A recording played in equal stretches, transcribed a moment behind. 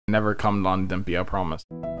Never cummed on Dempy, I promise.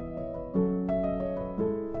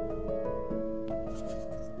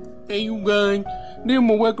 Hey you guys, this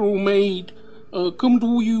my work roommate. Come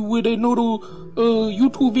to you with another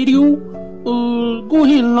YouTube video. Go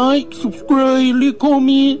ahead and like, subscribe, leave a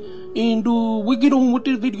comment, and we'll get on with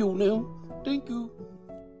this video now. Thank you.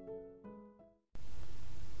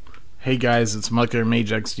 Hey guys, it's Molecular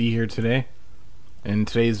Mage XD here today. In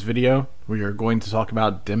today's video, we are going to talk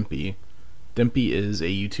about Dempy. Dempy is a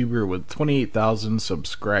YouTuber with 28,000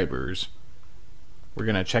 subscribers. We're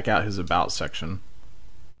going to check out his About section.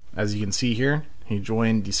 As you can see here, he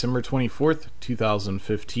joined December 24th,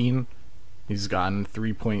 2015. He's gotten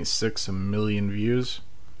 3.6 million views.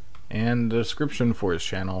 And a description for his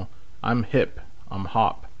channel: I'm hip, I'm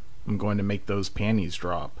hop, I'm going to make those panties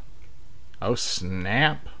drop. Oh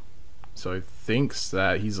snap! So he thinks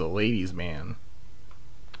that he's a ladies' man.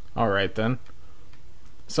 Alright then.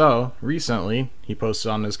 So, recently, he posted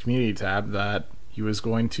on his community tab that he was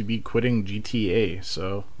going to be quitting GTA,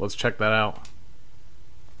 so let's check that out.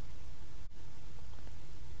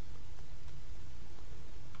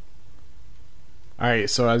 Alright,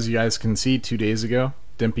 so as you guys can see, 2 days ago,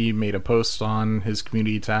 Dempy made a post on his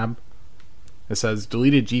community tab. It says,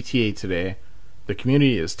 "Deleted GTA today. The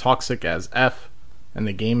community is toxic as F, and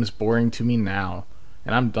the game's boring to me now,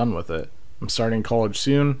 and I'm done with it. I'm starting college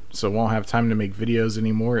soon, so won't have time to make videos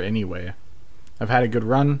anymore anyway. I've had a good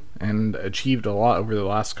run, and achieved a lot over the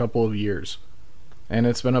last couple of years. And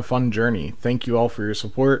it's been a fun journey. Thank you all for your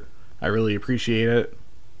support. I really appreciate it.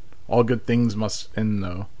 All good things must end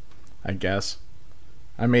though, I guess.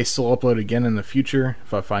 I may still upload again in the future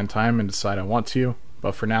if I find time and decide I want to,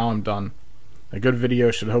 but for now I'm done. A good video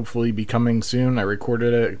should hopefully be coming soon. I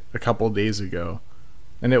recorded it a couple days ago,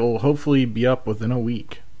 and it will hopefully be up within a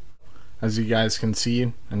week." As you guys can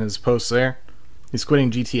see in his post there, he's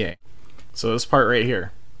quitting GTA. So this part right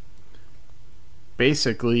here,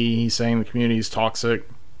 basically he's saying the community is toxic,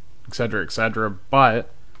 etc, etc,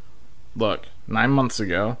 but look, 9 months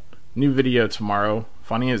ago, new video tomorrow,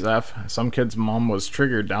 funny as F, some kid's mom was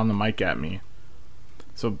triggered down the mic at me.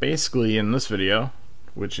 So basically in this video,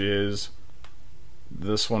 which is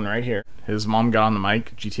this one right here, his mom got on the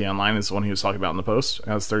mic. GTA Online is the one he was talking about in the post. It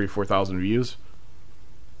has 34,000 views.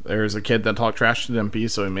 There's a kid that talked trash to Dempy,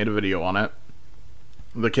 so he made a video on it.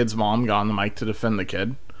 The kid's mom got on the mic to defend the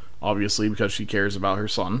kid, obviously because she cares about her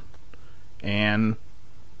son. And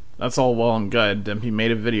that's all well and good. Dempy made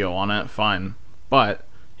a video on it, fine. But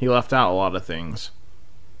he left out a lot of things.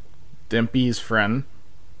 Dempy's friend,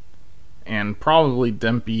 and probably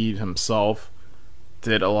Dempy himself,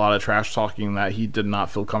 did a lot of trash talking that he did not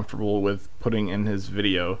feel comfortable with putting in his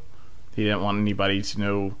video. He didn't want anybody to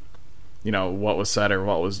know, what was said or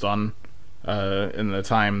what was done in the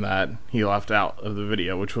time that he left out of the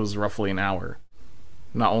video, which was roughly an hour.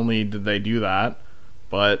 Not only did they do that,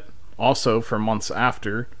 but also for months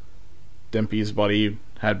after, Dempy's buddy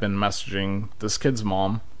had been messaging this kid's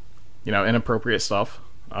mom, inappropriate stuff,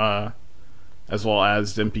 as well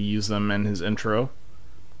as Dempy used them in his intro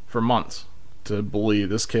for months to bully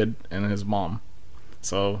this kid and his mom.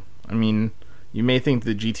 So, I mean, you may think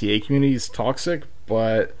the GTA community is toxic,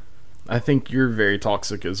 but I think you're very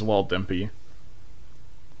toxic as well, Dempy.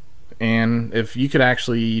 And if you could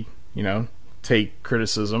actually, take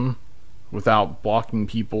criticism without blocking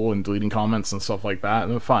people and deleting comments and stuff like that,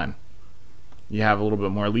 then fine. You have a little bit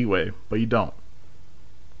more leeway, but you don't.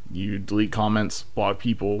 You delete comments, block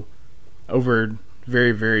people over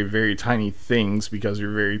very, very, very tiny things because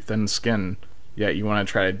you're very thin-skinned, yet you want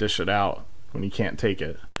to try to dish it out when you can't take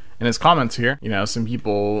it. In his comments here, some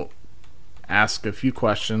people ask a few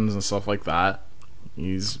questions and stuff like that.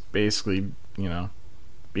 He's basically,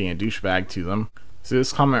 being a douchebag to them. So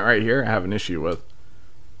this comment right here I have an issue with.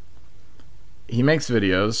 He makes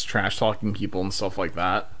videos trash talking people and stuff like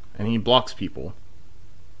that, and he blocks people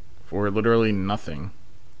for literally nothing.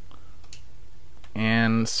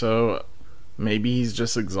 And so maybe he's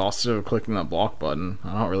just exhausted of clicking that block button.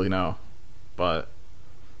 I don't really know. But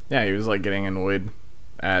yeah, he was like getting annoyed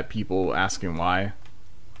at people asking why.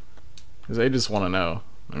 Because they just want to know.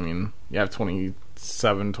 I mean, you have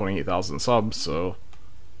 28,000 subs, so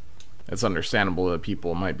it's understandable that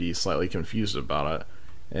people might be slightly confused about it.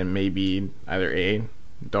 And maybe either A,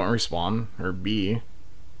 don't respond, or B,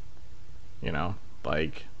 give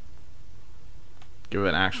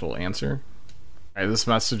an actual answer. Alright, this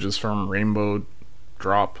message is from Rainbow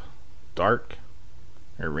Drop Dark,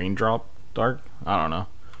 or Raindrop Dark, I don't know.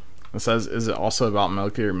 It says, "Is it also about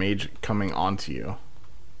Molecular Mage coming on to you?"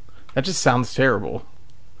 That just sounds terrible.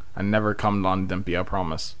 I never cummed on Dempy, I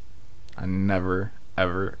promise. I never,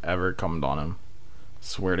 ever, ever cummed on him.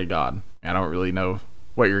 Swear to God. I don't really know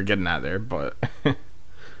what you're getting at there, but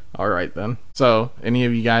alright then. So, any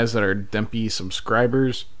of you guys that are Dempy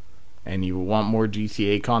subscribers and you want more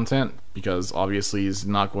GTA content, because obviously he's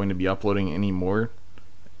not going to be uploading any more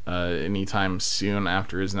anytime soon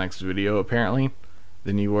after his next video apparently,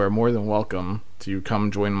 then you are more than welcome to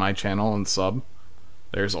come join my channel and sub.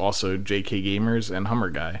 There's also JK Gamers and Hummer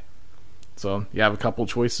Guy. So you have a couple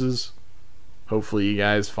choices. Hopefully you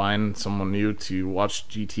guys find someone new to watch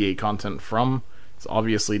GTA content from. So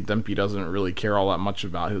obviously Dempy doesn't really care all that much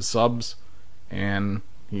about his subs, and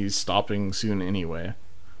he's stopping soon anyway.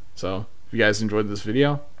 So if you guys enjoyed this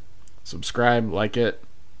video, subscribe, like it,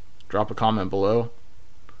 drop a comment below.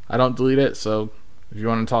 I don't delete it, so if you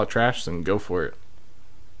want to talk trash, then go for it.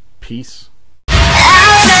 Peace.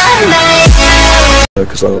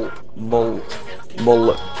 Because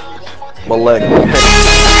my leg,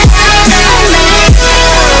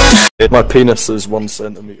 my penis is 1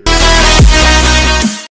 centimeter.